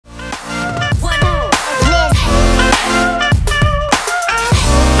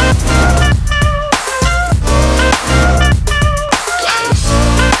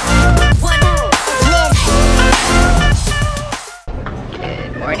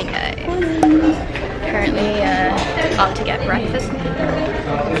morning, guys. Currently off to get breakfast.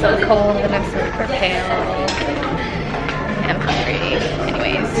 It's so cold and I'm super pale. I'm hungry.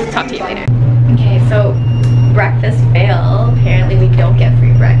 Anyways, talk to you later. Okay, so breakfast fail. Apparently we don't get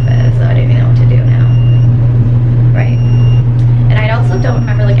free breakfast, so I don't even know what to do now. Right? And I also don't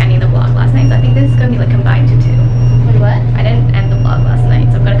remember like any of the vlog last night, so I think this is gonna be like combined to 2. Wait, what? I didn't end the vlog last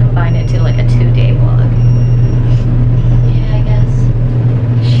night, so I'm gonna combine it to like a 2-day vlog. Yeah, I guess.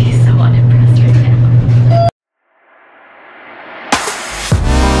 She's so unimpressed right now.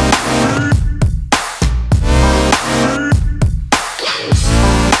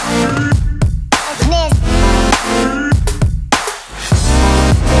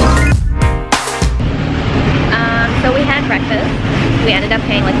 So we had breakfast. We ended up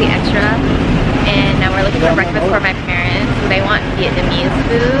paying like the extra, and now we're looking for breakfast for my parents. They want Vietnamese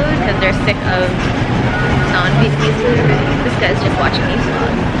food because they're sick of non-Vietnamese food already. This guy's just watching these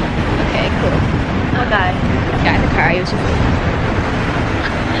vlogs. Okay, cool. Oh god. This guy in the car, he was just...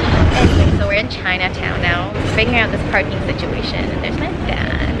 Anyway, so we're in Chinatown now, figuring out this parking situation. And there's my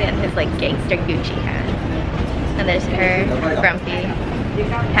dad and his like gangster Gucci hat. And there's her, Grumpy.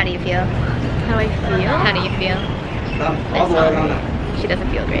 How do you feel? How I feel? How do you feel? She doesn't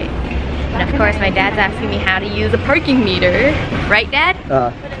feel great. And of course my dad's asking me how to use a parking meter. Right, Dad?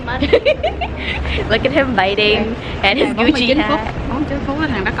 Look at him biting and his Gucci hat.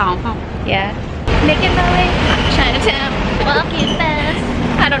 Yeah. Making my way Chinatown, walking fast.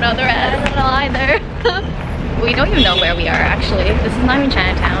 I don't know the rest. I don't know either. We don't even know where we are actually. This is not even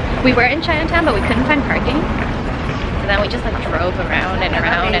Chinatown. We were in Chinatown but we couldn't find parking. So then we just like drove around and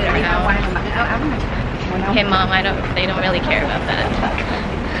around and around. Okay, Mom, they don't really care about that.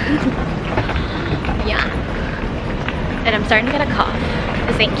 Yeah. And I'm starting to get a cough.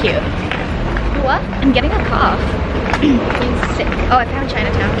 This ain't cute. What? I'm getting a cough. I'm sick. Oh, I found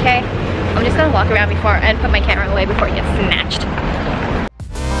Chinatown, okay? I'm just gonna walk around before and put my camera away before it gets snatched.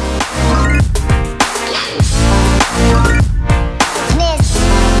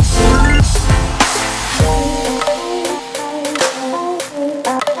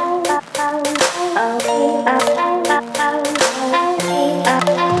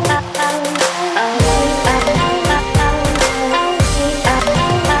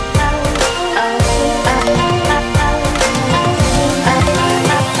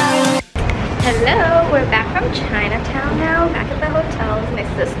 Hello, we're back from Chinatown now, back at the hotel with my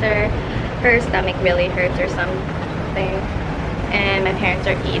sister. Her stomach really hurts or something. And my parents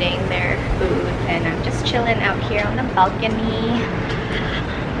are eating their food and I'm just chilling out here on the balcony.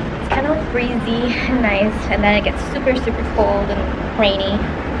 It's kind of like breezy and nice, and then it gets super cold and rainy.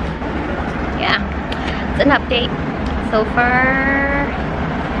 Yeah, it's an update. So far,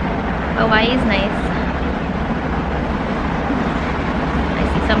 Hawaii's nice.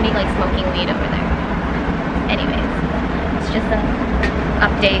 Somebody like smoking weed over there. Anyways, it's just an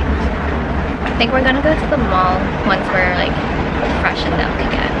update. I think we're gonna go to the mall once we're like freshened up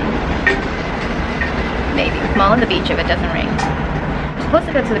again. Maybe. Mall and the beach if it doesn't rain. I'm supposed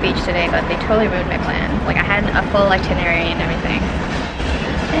to go to the beach today, but they totally ruined my plans. Like I had a full itinerary and everything.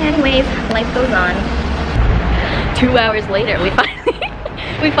 Anyways, life goes on. 2 hours later, we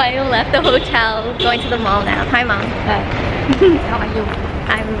finally left the hotel, going to the mall now. Hi, Mom. Hi. How are you?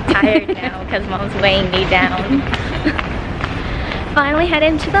 I'm tired now because Mom's weighing me down. Finally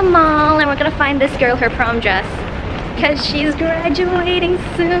heading to the mall and we're gonna find this girl her prom dress because she's graduating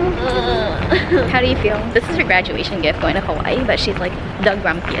soon. How do you feel? This is her graduation gift, going to Hawaii, but she's like the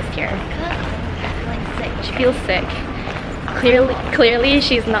grumpiest here. Like sick. She feels sick. Clearly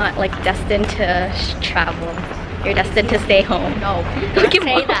she's not like destined to travel. You're destined to stay home. No, don't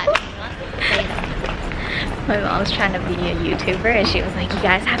say that. Say that. My mom's trying to be a YouTuber and she was like, you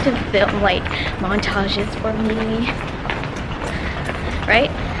guys have to film like montages for me.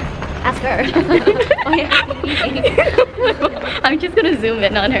 Right? Ask her. I'm just gonna zoom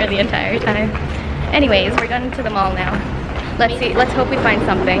in on her the entire time. Anyways, we're going to the mall now. Let's see, let's hope we find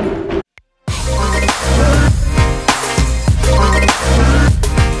something.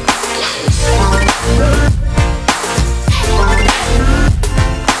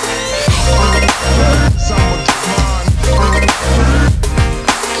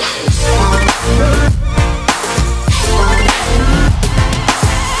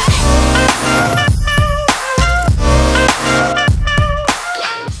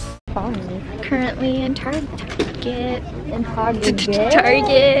 Currently in Target.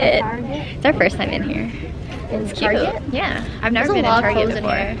 It's our first time in here. It's cute. Target? Yeah, I've never been in Target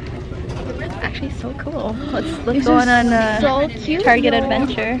before. actually so cool. Let's go on a so cute, Target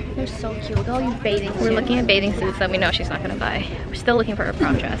adventure. They're so cute. Look at all these bathing suits. We're looking at bathing suits that we know she's not gonna buy. We're still looking for her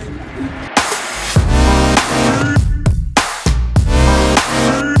prom dress.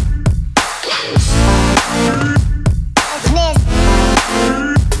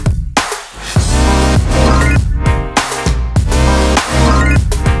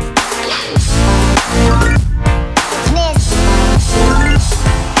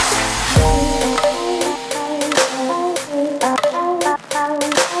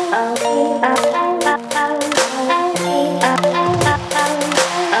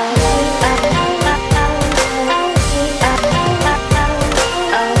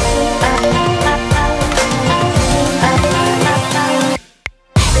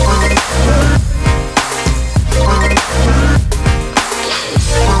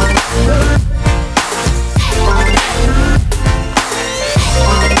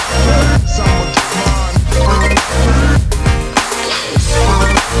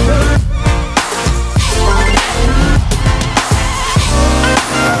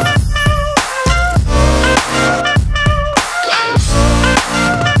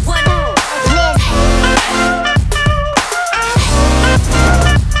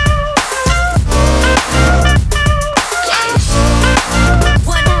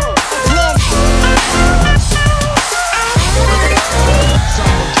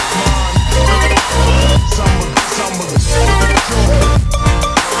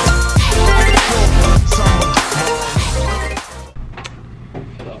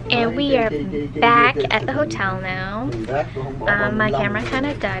 And we are back at the hotel now. My camera kind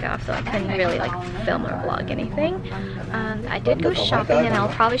of died off, so I couldn't really like film or vlog anything. I did go shopping, and I'll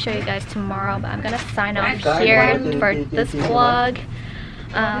probably show you guys tomorrow, but I'm gonna sign off here for this vlog.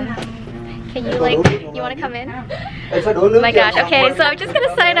 Can you you want to come in? Oh my gosh, okay, so I'm just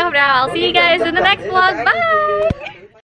gonna sign off now. I'll see you guys in the next vlog. Bye!